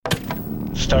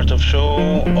Start of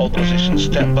show, all positions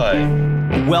stand by.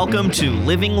 Welcome to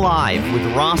Living Live with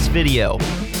Ross Video,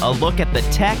 a look at the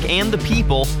tech and the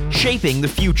people shaping the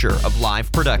future of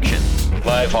live production.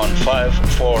 Live on 5,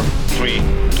 4, 3, 2,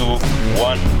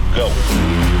 1, go.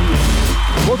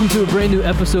 Welcome to a brand new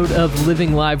episode of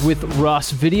Living Live with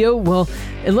Ross Video. Well,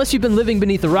 unless you've been living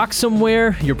beneath a rock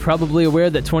somewhere, you're probably aware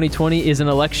that 2020 is an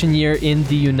election year in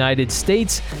the United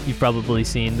States. You've probably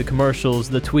seen the commercials,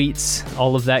 the tweets,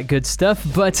 all of that good stuff.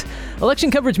 But election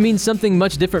coverage means something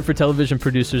much different for television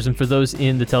producers and for those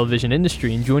in the television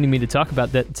industry. And joining me to talk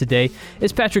about that today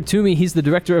is Patrick Toomey. He's the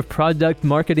Director of Product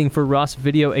Marketing for Ross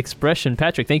Video Expression.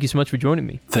 Patrick, thank you so much for joining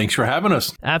me. Thanks for having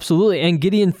us. Absolutely. And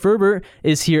Gideon Ferber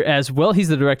is here as well.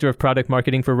 He's the Director of Product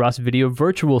Marketing for Ross Video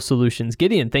Virtual Solutions.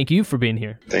 Gideon, thank you for being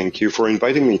here. Thank you for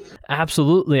inviting me.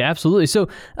 Absolutely, absolutely. So,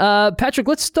 Patrick,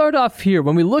 let's start off here.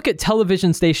 When we look at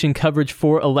television station coverage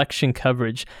for election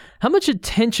coverage, how much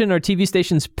attention are TV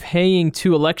stations paying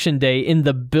to Election Day in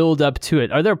the build-up to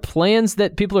it? Are there plans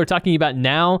that people are talking about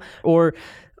now, or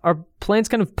are plans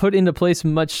kind of put into place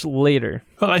much later?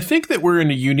 Well, I think that we're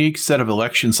in a unique set of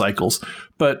election cycles,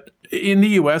 but in the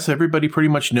U.S., everybody pretty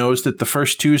much knows that the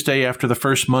first Tuesday after the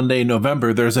first Monday in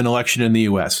November, there's an election in the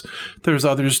U.S. There's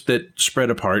others that spread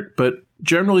apart, but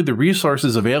generally the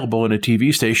resources available in a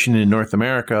TV station in North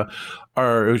America,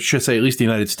 or I should say at least the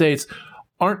United States,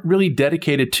 aren't really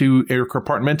dedicated to or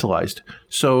compartmentalized.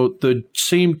 So the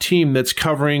same team that's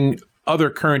covering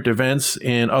other current events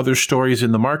and other stories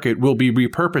in the market will be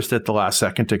repurposed at the last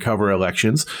second to cover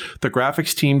elections. The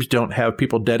graphics teams don't have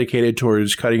people dedicated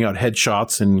towards cutting out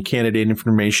headshots and candidate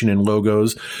information and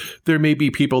logos. There may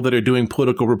be people that are doing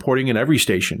political reporting in every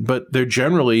station, but they're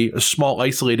generally a small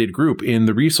isolated group, and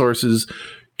the resources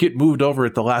get moved over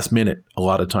at the last minute a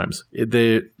lot of times.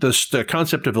 The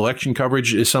concept of election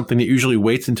coverage is something that usually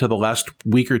waits until the last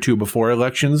week or two before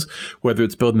elections, whether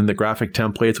it's building the graphic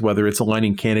templates, whether it's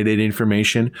aligning candidate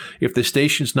information. If the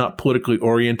station's not politically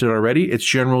oriented already, it's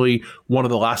generally one of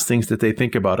the last things that they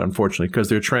think about, unfortunately, because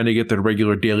they're trying to get their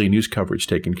regular daily news coverage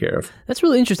taken care of. That's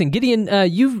really interesting. Gideon,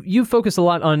 you've focused a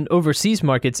lot on overseas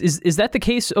markets. Is that the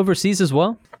case overseas as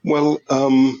well? Well,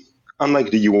 unlike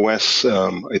the US,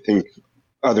 I think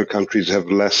other countries have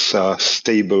less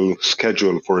stable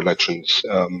schedule for elections.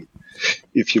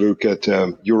 If you look at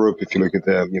Europe, if you look at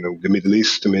the Middle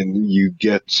East, I mean, you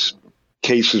get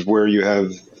cases where you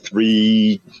have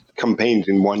 3 campaigns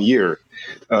in 1 year.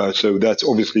 So that's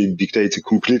obviously dictates a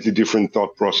completely different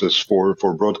thought process for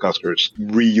broadcasters.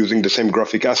 Reusing the same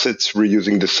graphic assets,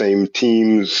 reusing the same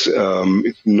teams,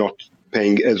 not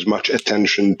paying as much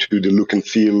attention to the look and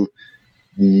feel,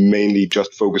 mainly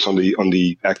just focus on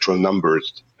the actual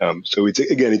numbers. So it's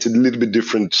a little bit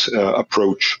different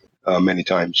approach many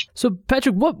times. So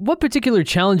Patrick, what particular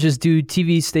challenges do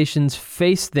TV stations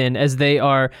face then as they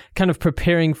are kind of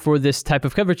preparing for this type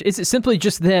of coverage? Is it simply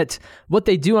just that what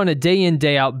they do on a day in,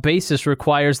 day out basis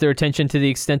requires their attention to the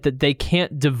extent that they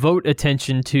can't devote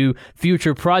attention to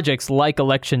future projects like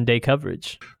election day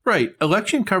coverage? Right.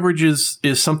 Election coverage is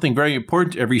something very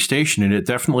important to every station, and it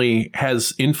definitely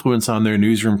has influence on their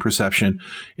newsroom perception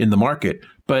in the market.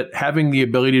 But having the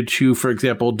ability to, for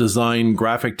example, design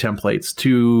graphic templates,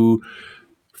 to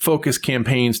focus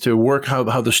campaigns, to work how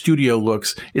the studio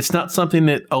looks, it's not something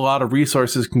that a lot of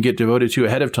resources can get devoted to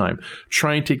ahead of time.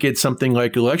 Trying to get something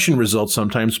like election results,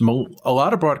 sometimes a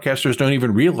lot of broadcasters don't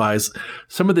even realize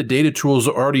some of the data tools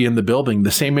are already in the building.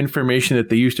 The same information that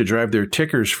they use to drive their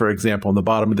tickers, for example, on the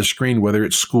bottom of the screen, whether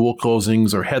it's school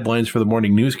closings or headlines for the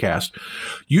morning newscast.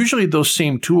 Usually those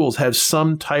same tools have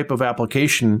some type of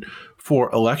application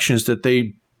for elections that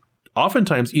they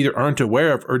oftentimes either aren't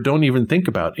aware of or don't even think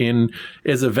about. And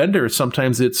as a vendor,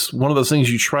 sometimes it's one of those things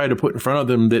you try to put in front of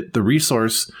them, that the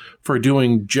resource for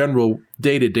doing general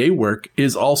day-to-day work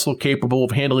is also capable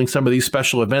of handling some of these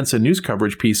special events and news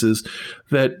coverage pieces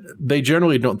that they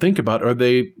generally don't think about, or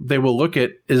they will look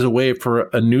at as a way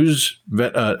for a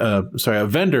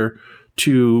vendor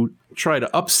to try to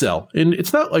upsell. And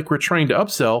it's not like we're trying to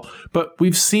upsell, but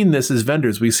we've seen this as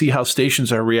vendors. We see how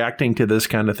stations are reacting to this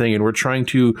kind of thing, and we're trying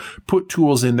to put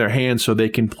tools in their hands so they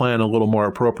can plan a little more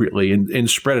appropriately and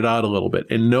spread it out a little bit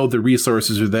and know the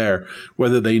resources are there,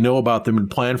 whether they know about them and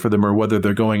plan for them or whether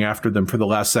they're going after them for the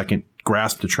last second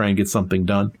grasp to try and get something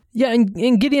done. Yeah,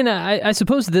 and Gideon, I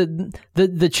suppose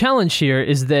the challenge here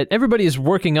is that everybody is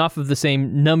working off of the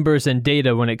same numbers and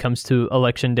data when it comes to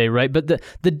election day, right? But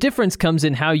the difference comes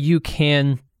in how you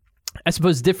can, I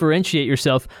suppose, differentiate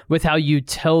yourself with how you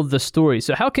tell the story.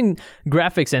 So how can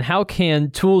graphics and how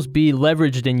can tools be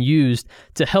leveraged and used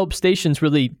to help stations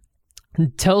really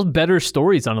tell better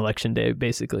stories on election day,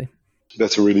 basically?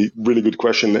 That's a really, really good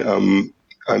question.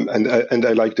 and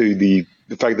I like the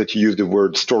fact that you use the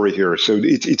word story here. So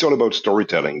it's all about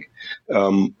storytelling.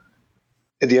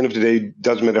 At the end of the day, it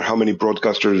doesn't matter how many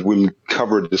broadcasters will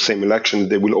cover the same election;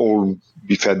 they will all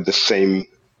be fed the same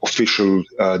official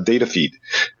data feed.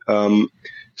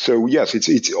 So yes,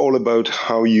 it's all about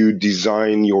how you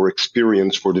design your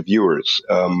experience for the viewers,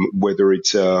 whether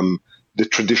it's the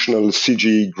traditional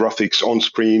CG graphics on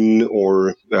screen,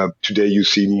 or today you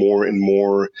see more and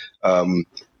more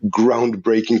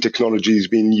groundbreaking technologies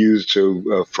being used.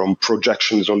 So from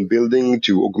projections on building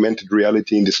to augmented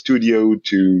reality in the studio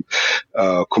to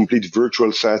complete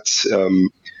virtual sets,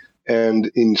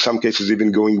 and in some cases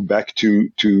even going back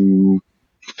to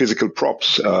physical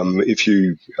props. If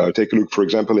you take a look, for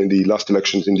example, in the last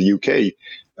elections in the UK,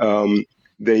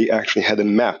 they actually had a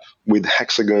map with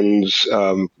hexagons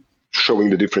showing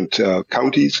the different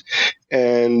counties,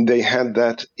 and they had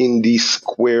that in the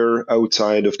square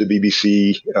outside of the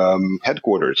BBC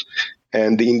headquarters.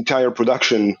 And the entire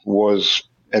production was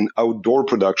an outdoor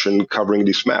production covering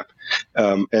this map.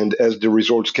 And as the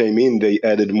results came in, they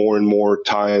added more and more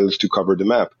tiles to cover the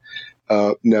map.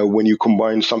 Now, when you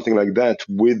combine something like that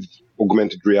with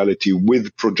augmented reality,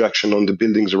 with projection on the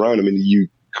buildings around, I mean, you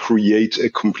create a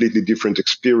completely different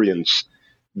experience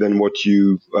than what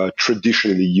you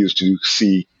traditionally used to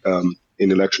see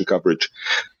in election coverage.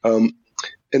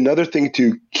 Another thing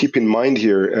to keep in mind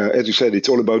here, as you said, it's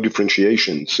all about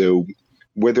differentiation. So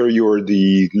whether you're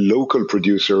the local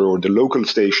producer or the local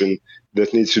station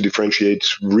that needs to differentiate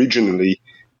regionally,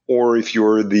 or if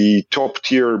you're the top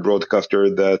tier broadcaster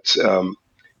that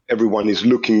everyone is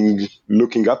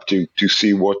looking up to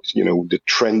see what, the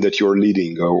trend that you're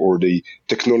leading or the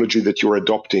technology that you're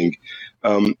adopting.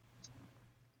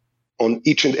 On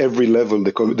each and every level,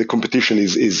 the competition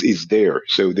is there.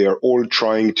 So they are all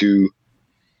trying to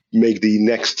make the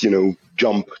next,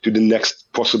 jump to the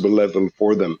next possible level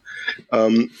for them.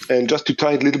 And just to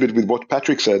tie it a little bit with what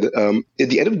Patrick said, at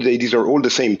the end of the day, these are all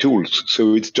the same tools.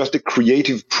 So it's just a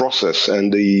creative process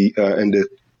and the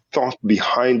thought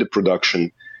behind the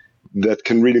production that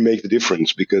can really make the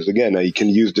difference. Because again, I can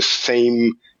use the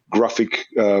same graphic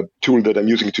tool that I'm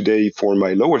using today for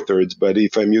my lower thirds, but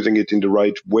if I'm using it in the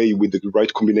right way with the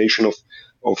right combination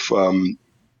of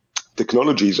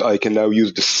technologies, I can now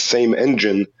use the same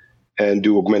engine and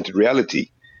do augmented reality,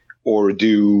 or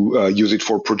use it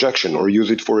for projection, or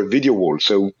use it for a video wall.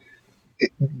 So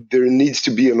there needs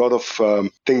to be a lot of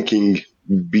thinking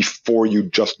before you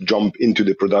just jump into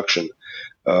the production.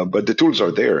 But the tools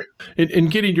are there.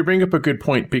 And Gideon, you bring up a good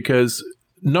point, because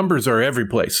numbers are every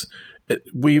place.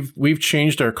 We've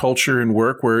changed our culture and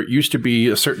work, where it used to be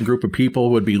a certain group of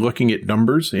people would be looking at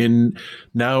numbers, and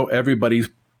now everybody's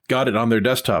got it on their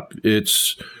desktop.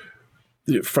 It's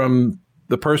from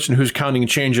the person who's counting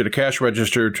change at a cash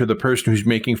register to the person who's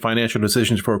making financial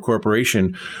decisions for a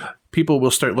corporation. People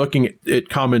will start looking at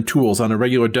common tools on a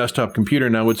regular desktop computer.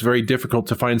 Now it's very difficult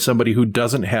to find somebody who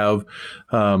doesn't have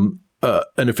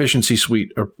an efficiency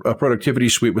suite or a productivity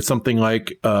suite with something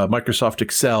like Microsoft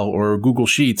Excel or Google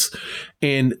Sheets.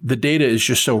 And the data is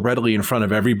just so readily in front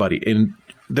of everybody, and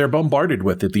they're bombarded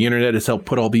with it. The internet has helped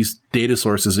put all these data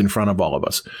sources in front of all of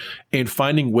us. And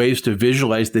finding ways to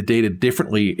visualize the data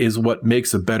differently is what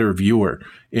makes a better viewer.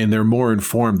 And they're more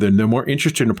informed, and they're more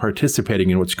interested in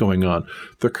participating in what's going on.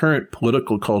 The current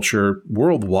political culture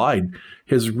worldwide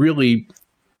has really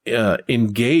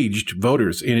engaged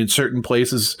voters. And in certain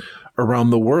places around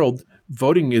the world,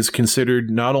 voting is considered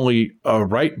not only a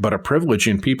right, but a privilege,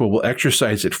 and people will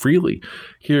exercise it freely.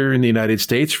 Here in the United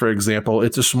States, for example,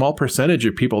 it's a small percentage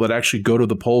of people that actually go to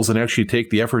the polls and actually take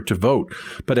the effort to vote.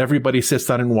 But everybody sits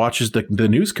down and watches the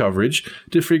news coverage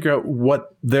to figure out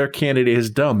what their candidate has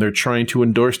done. They're trying to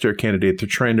endorse their candidate. They're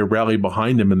trying to rally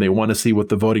behind them, and they want to see what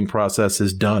the voting process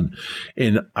has done.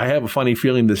 And I have a funny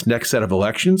feeling this next set of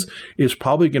elections is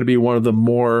probably going to be one of the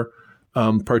more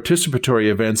participatory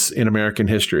events in American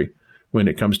history when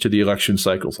it comes to the election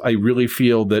cycles. I really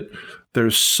feel that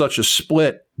there's such a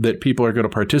split that people are going to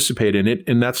participate in it.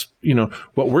 And that's,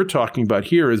 what we're talking about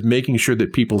here is making sure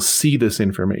that people see this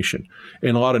information.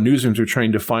 And a lot of newsrooms are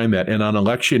trying to find that. And on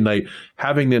election night,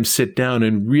 having them sit down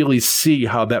and really see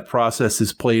how that process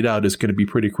is played out is going to be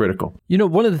pretty critical.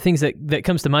 One of the things that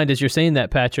comes to mind as you're saying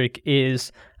that, Patrick,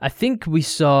 is I think we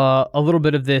saw a little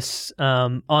bit of this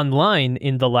online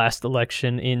in the last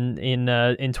election in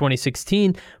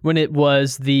 2016 when it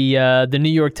was the New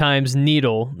York Times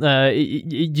needle.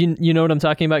 You know what I'm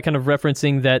talking about? Kind of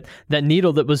referencing that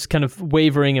needle that was kind of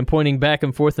wavering and pointing back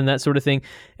and forth and that sort of thing.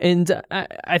 And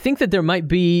I think that there might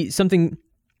be something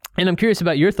And I'm curious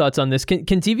about your thoughts on this. Can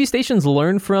TV stations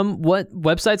learn from what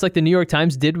websites like the New York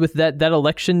Times did with that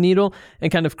election needle and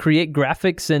kind of create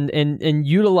graphics and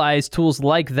utilize tools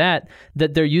like that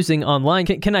they're using online?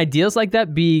 Can ideas like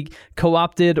that be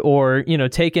co-opted or,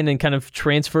 taken and kind of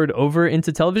transferred over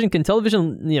into television? Can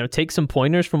television, take some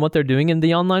pointers from what they're doing in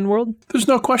the online world? There's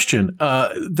no question.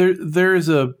 There is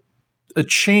a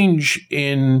change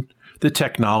in the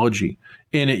technology.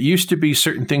 And it used to be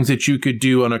certain things that you could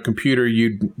do on a computer,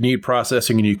 you'd need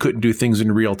processing and you couldn't do things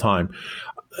in real time.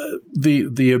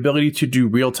 The ability to do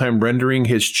real-time rendering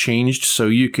has changed, so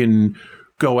you can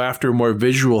go after more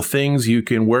visual things. You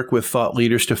can work with thought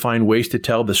leaders to find ways to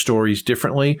tell the stories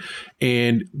differently.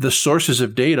 And the sources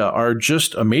of data are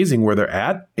just amazing where they're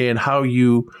at and how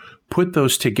you put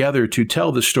those together to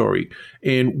tell the story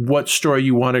and what story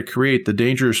you want to create. The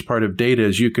dangerous part of data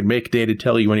is you can make data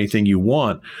tell you anything you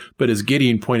want. But as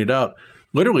Gideon pointed out,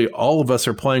 literally all of us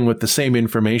are playing with the same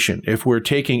information. If we're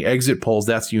taking exit polls,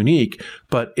 that's unique.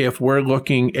 But if we're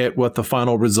looking at what the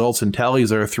final results and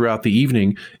tallies are throughout the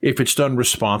evening, if it's done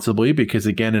responsibly, because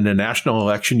again, in a national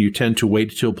election, you tend to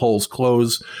wait till polls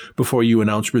close before you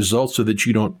announce results so that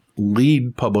you don't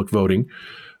lead public voting.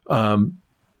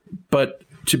 But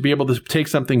to be able to take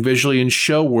something visually and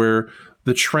show where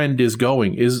the trend is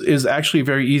going is actually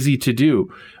very easy to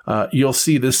do. You'll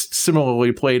see this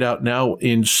similarly played out now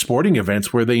in sporting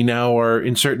events where they now are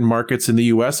in certain markets in the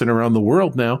US and around the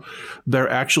world now. They're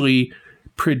actually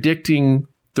predicting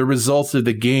the results of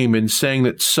the game and saying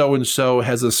that so-and-so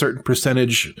has a certain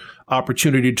percentage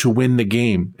opportunity to win the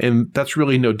game. And that's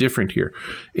really no different here.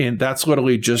 And that's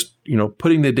literally just,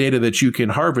 putting the data that you can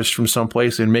harvest from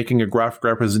someplace and making a graphic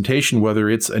representation, whether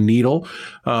it's a needle.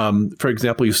 For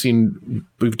example,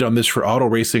 we've done this for auto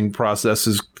racing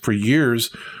processes for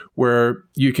years, where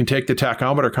you can take the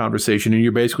tachometer conversation and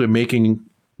you're basically making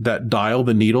that dial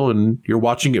the needle and you're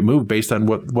watching it move based on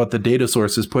what the data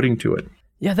source is putting to it.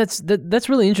 Yeah, that's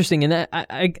really interesting, and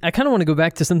I kind of want to go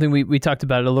back to something we talked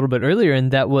about a little bit earlier, and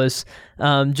that was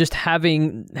just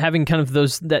having kind of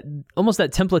that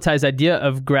templatized idea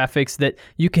of graphics that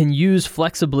you can use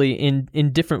flexibly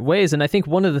in different ways. And I think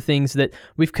one of the things that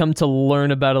we've come to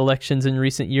learn about elections in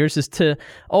recent years is to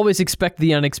always expect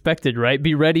the unexpected, right?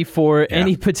 Be ready for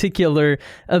any particular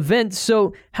event.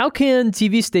 So how can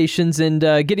TV stations, and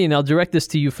Gideon, I'll direct this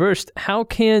to you first, how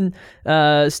can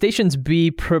stations be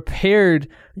prepared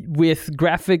with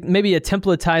maybe a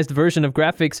templatized version of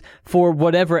graphics for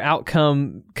whatever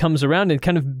outcome comes around, and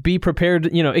kind of be prepared,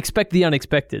 expect the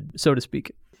unexpected, so to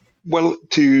speak? Well,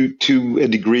 to a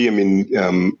degree,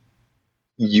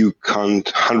 you can't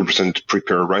 100%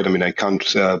 prepare, right? I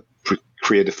can't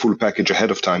create a full package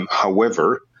ahead of time.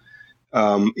 However,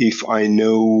 if I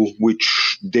know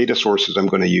which data sources I'm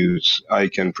going to use, I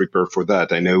can prepare for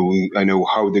that. I know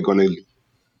how they're going to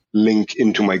link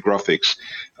into my graphics.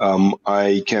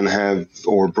 I can have,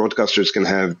 or broadcasters can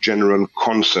have, general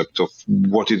concept of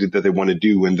what is it that they want to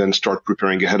do, and then start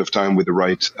preparing ahead of time with the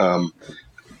right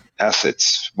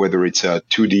assets, whether it's a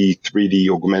 2D, 3D,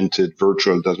 augmented,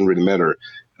 virtual, doesn't really matter.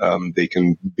 They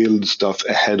can build stuff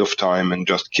ahead of time and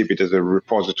just keep it as a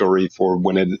repository for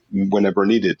whenever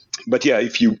needed. But yeah,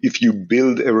 if you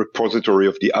build a repository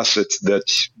of the assets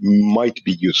that might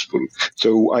be useful.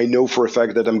 So I know for a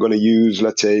fact that I'm going to use,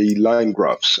 let's say, line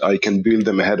graphs. I can build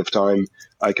them ahead of time.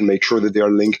 I can make sure that they are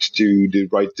linked to the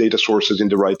right data sources in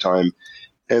the right time.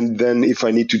 And then if I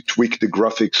need to tweak the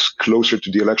graphics closer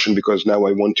to the election because now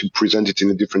I want to present it in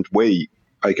a different way,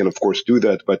 I can, of course, do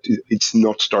that, but it's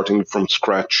not starting from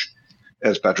scratch,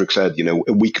 as Patrick said,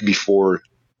 a week before,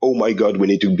 oh my God, we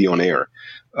need to be on air.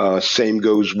 Same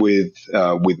goes with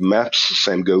maps,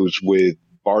 same goes with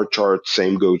bar charts,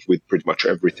 same goes with pretty much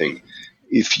everything.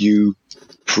 If you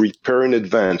prepare in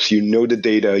advance, you know the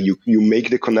data, you make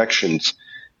the connections,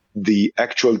 the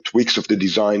actual tweaks of the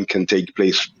design can take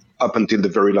place up until the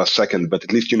very last second, but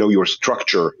at least your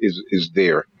structure is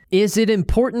there. Is it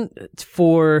important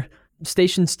for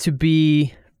stations to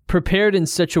be prepared in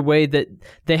such a way that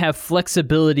they have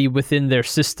flexibility within their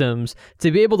systems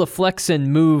to be able to flex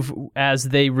and move as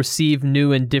they receive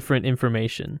new and different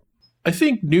information? I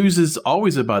think news is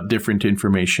always about different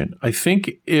information. I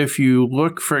think if you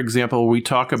look, for example, we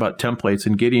talk about templates,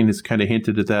 and Gideon has kind of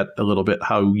hinted at that a little bit,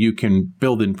 how you can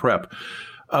build and prep.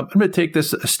 I'm going to take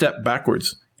this a step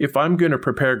backwards. If I'm going to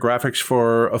prepare graphics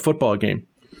for a football game,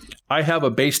 I have a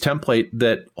base template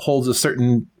that holds a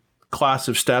certain class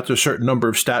of stats or a certain number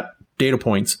of stat data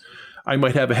points. I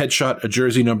might have a headshot, a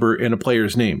jersey number, and a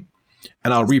player's name.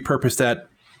 And I'll repurpose that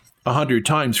 100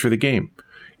 times for the game.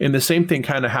 And the same thing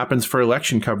kind of happens for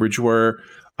election coverage, where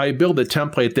I build a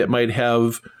template that might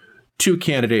have 2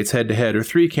 candidates head to head, or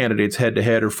 3 candidates head to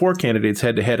head, or 4 candidates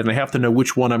head to head, and I have to know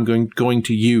which one I'm going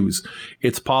to use.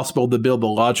 It's possible to build the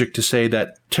logic to say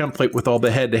that template with all the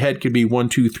head to head could be 1,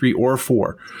 2, 3, or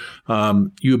 4.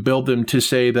 You build them to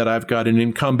say that I've got an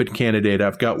incumbent candidate,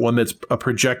 I've got one that's a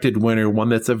projected winner, one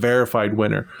that's a verified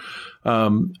winner.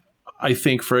 I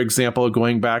think, for example,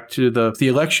 going back to the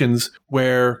elections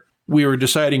where we were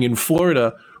deciding in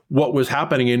Florida what was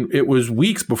happening, and it was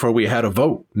weeks before we had a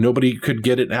vote. Nobody could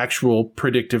get an actual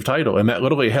predictive title, and that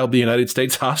literally held the United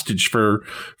States hostage for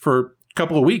a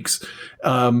couple of weeks,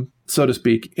 so to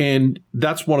speak. And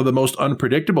that's one of the most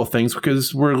unpredictable things,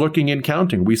 because we're looking and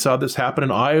counting. We saw this happen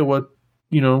in Iowa,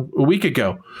 a week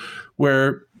ago,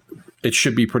 where it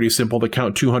should be pretty simple to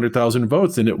count 200,000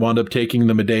 votes, and it wound up taking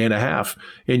them a day and a half.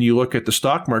 And you look at the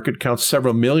stock market, counts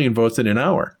several million votes in an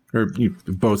hour, or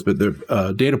votes, but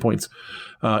the data points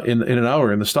in an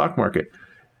hour in the stock market.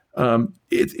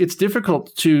 It's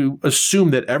difficult to assume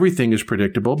that everything is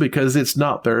predictable, because it's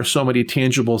not. There are so many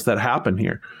tangibles that happen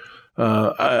here.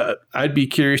 I'd be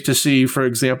curious to see, for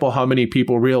example, how many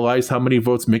people realize how many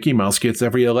votes Mickey Mouse gets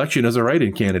every election as a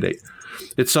write-in candidate.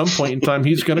 At some point in time,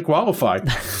 he's going to qualify.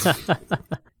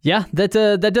 Yeah, that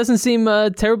doesn't seem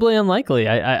terribly unlikely,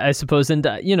 I suppose. And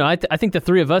I think the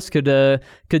three of us could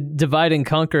divide and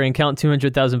conquer and count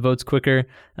 200,000 votes quicker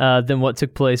than what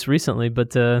took place recently.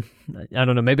 But I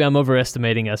don't know, maybe I'm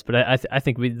overestimating us. But I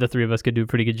think the three of us could do a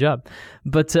pretty good job.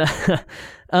 But so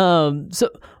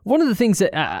one of the things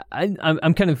that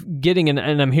I'm kind of getting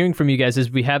and I'm hearing from you guys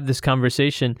as we have this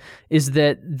conversation is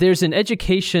that there's an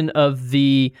education of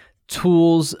the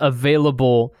tools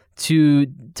available to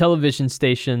television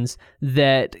stations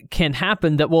that can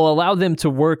happen that will allow them to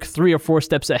work 3 or 4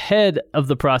 steps ahead of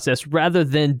the process rather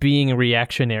than being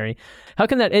reactionary. How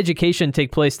can that education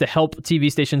take place to help TV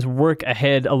stations work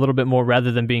ahead a little bit more rather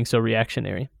than being so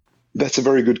reactionary? That's a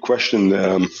very good question.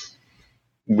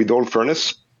 With all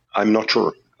fairness, I'm not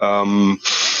sure.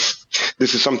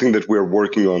 This is something that we're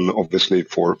working on, obviously,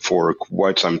 for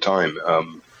quite some time.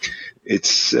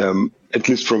 It's at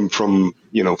least from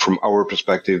our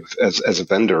perspective as a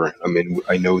vendor. I mean,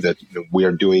 I know that we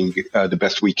are doing the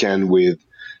best we can with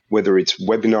whether it's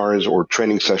webinars or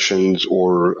training sessions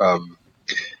or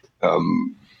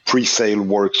pre-sale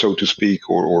work, so to speak,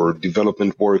 or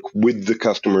development work with the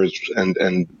customers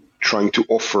and trying to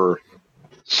offer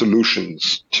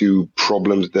solutions to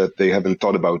problems that they haven't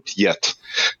thought about yet.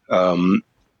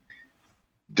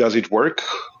 Does it work?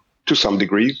 To some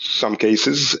degree, some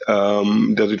cases.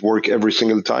 Does it work every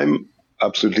single time?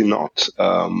 Absolutely not.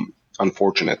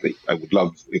 Unfortunately, I would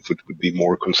love if it would be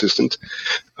more consistent.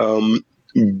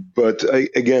 But I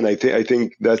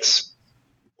think that's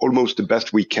almost the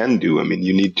best we can do. I mean,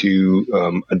 you need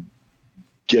to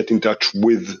get in touch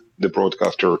with the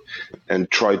broadcaster and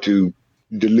try to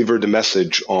deliver the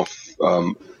message of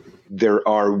there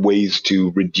are ways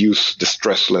to reduce the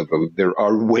stress level. There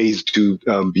are ways to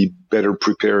be better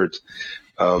prepared.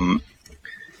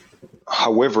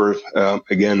 However,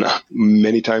 again,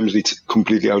 many times it's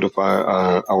completely out of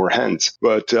our hands.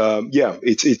 But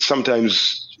it's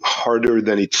sometimes harder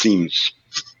than it seems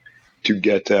to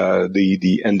get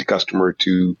the end customer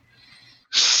to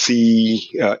see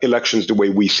elections the way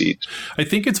we see it. I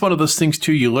think it's one of those things,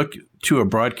 too. You look to a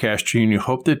broadcaster and you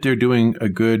hope that they're doing a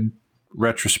good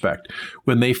retrospect.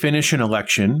 When they finish an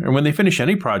election or when they finish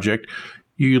any project,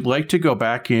 you'd like to go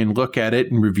back and look at it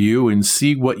and review and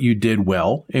see what you did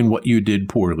well and what you did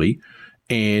poorly.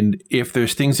 And if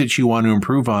there's things that you want to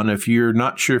improve on, if you're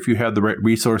not sure if you have the right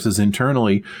resources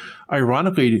internally,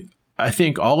 ironically, I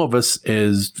think all of us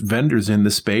as vendors in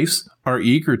the space are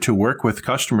eager to work with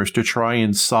customers to try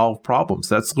and solve problems.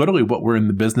 That's literally what we're in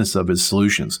the business of, is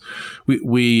solutions.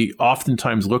 We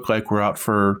oftentimes look like we're out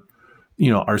for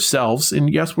ourselves.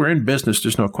 And yes, we're in business,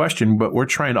 there's no question, but we're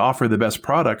trying to offer the best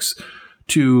products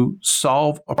to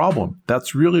solve a problem.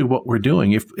 That's really what we're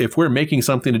doing. If we're making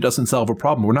something that doesn't solve a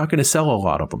problem, we're not going to sell a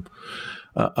lot of them.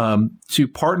 To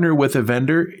partner with a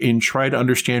vendor and try to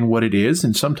understand what it is.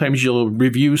 And sometimes you'll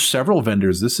review several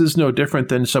vendors. This is no different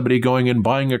than somebody going and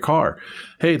buying a car.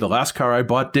 Hey, the last car I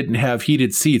bought didn't have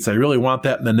heated seats. I really want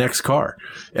that in the next car.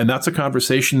 And that's a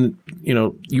conversation,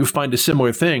 you find a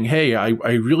similar thing. Hey, I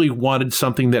really wanted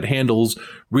something that handles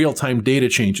real-time data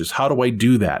changes. How do I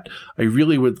do that? I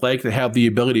really would like to have the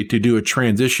ability to do a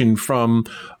transition from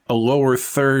a lower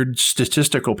third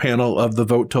statistical panel of the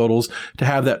vote totals to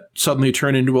have that suddenly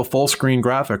turn into a full screen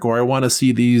graphic, or I want to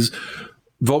see these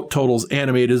vote totals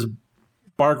animated as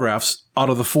bar graphs out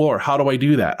of the floor. How do I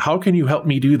do that? How can you help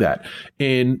me do that?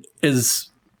 And as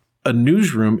a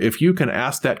newsroom, if you can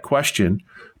ask that question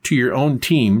to your own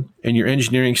team and your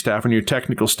engineering staff and your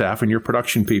technical staff and your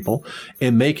production people,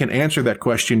 and they can answer that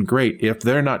question, great. If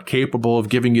they're not capable of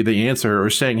giving you the answer or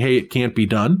saying, hey, it can't be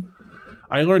done,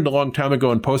 I learned a long time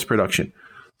ago in post-production,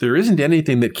 there isn't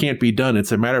anything that can't be done.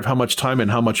 It's a matter of how much time and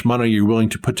how much money you're willing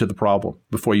to put to the problem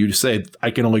before you say,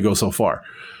 I can only go so far.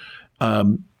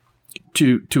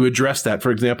 To address that,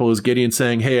 for example, is Gideon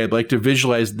saying, hey, I'd like to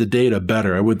visualize the data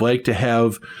better. I would like to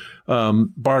have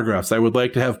bar graphs. I would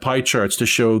like to have pie charts to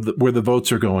show where the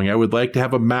votes are going. I would like to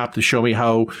have a map to show me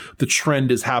how the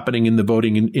trend is happening in the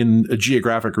voting in a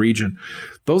geographic region.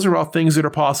 Those are all things that are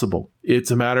possible.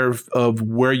 It's a matter of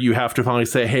where you have to finally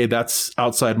say, hey, that's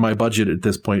outside my budget at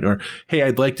this point. Or, hey,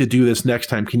 I'd like to do this next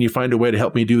time. Can you find a way to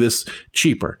help me do this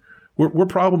cheaper? We're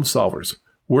problem solvers.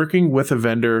 Working with a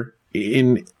vendor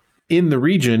in the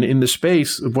region, in the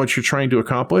space of what you're trying to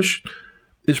accomplish,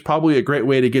 is probably a great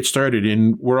way to get started.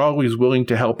 And we're always willing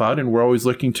to help out, and we're always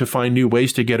looking to find new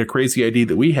ways to get a crazy idea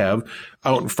that we have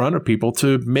out in front of people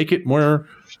to make it more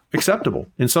acceptable.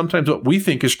 And sometimes what we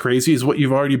think is crazy is what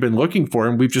you've already been looking for,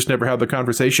 and we've just never had the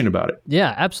conversation about it.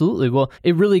 Yeah, absolutely. Well,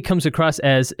 it really comes across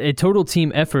as a total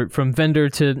team effort from vendor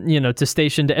to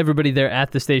station to everybody there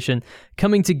at the station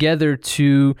coming together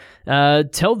to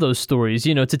tell those stories,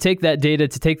 to take that data,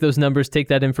 to take those numbers, take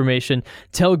that information,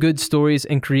 tell good stories,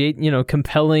 and create,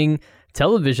 compelling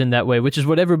television that way, which is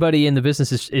what everybody in the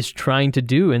business is trying to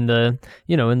do in the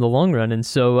long run. And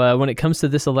so when it comes to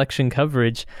this election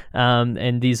coverage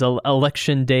and these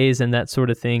election days and that sort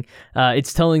of thing,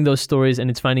 it's telling those stories and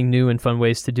it's finding new and fun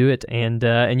ways to do it. And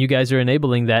you guys are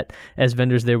enabling that as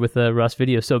vendors there with Ross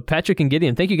Video. So Patrick and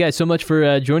Gideon, thank you guys so much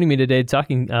for joining me today,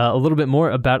 talking a little bit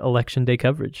more about election day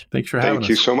coverage. Thanks for having us. Thank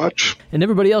you so much. And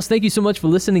everybody else, thank you so much for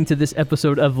listening to this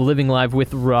episode of Living Live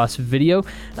with Ross Video.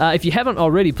 If you haven't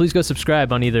already, please go subscribe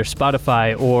on either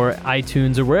Spotify or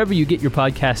iTunes or wherever you get your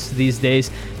podcasts these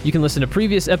days. You can listen to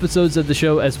previous episodes of the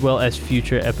show as well as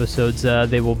future episodes.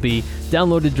 They will be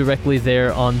downloaded directly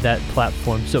there on that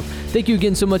platform. So thank you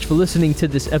again so much for listening to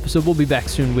this episode. We'll be back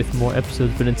soon with more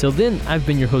episodes. But until then, I've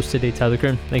been your host today, Tyler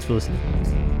Kern. Thanks for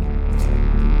listening.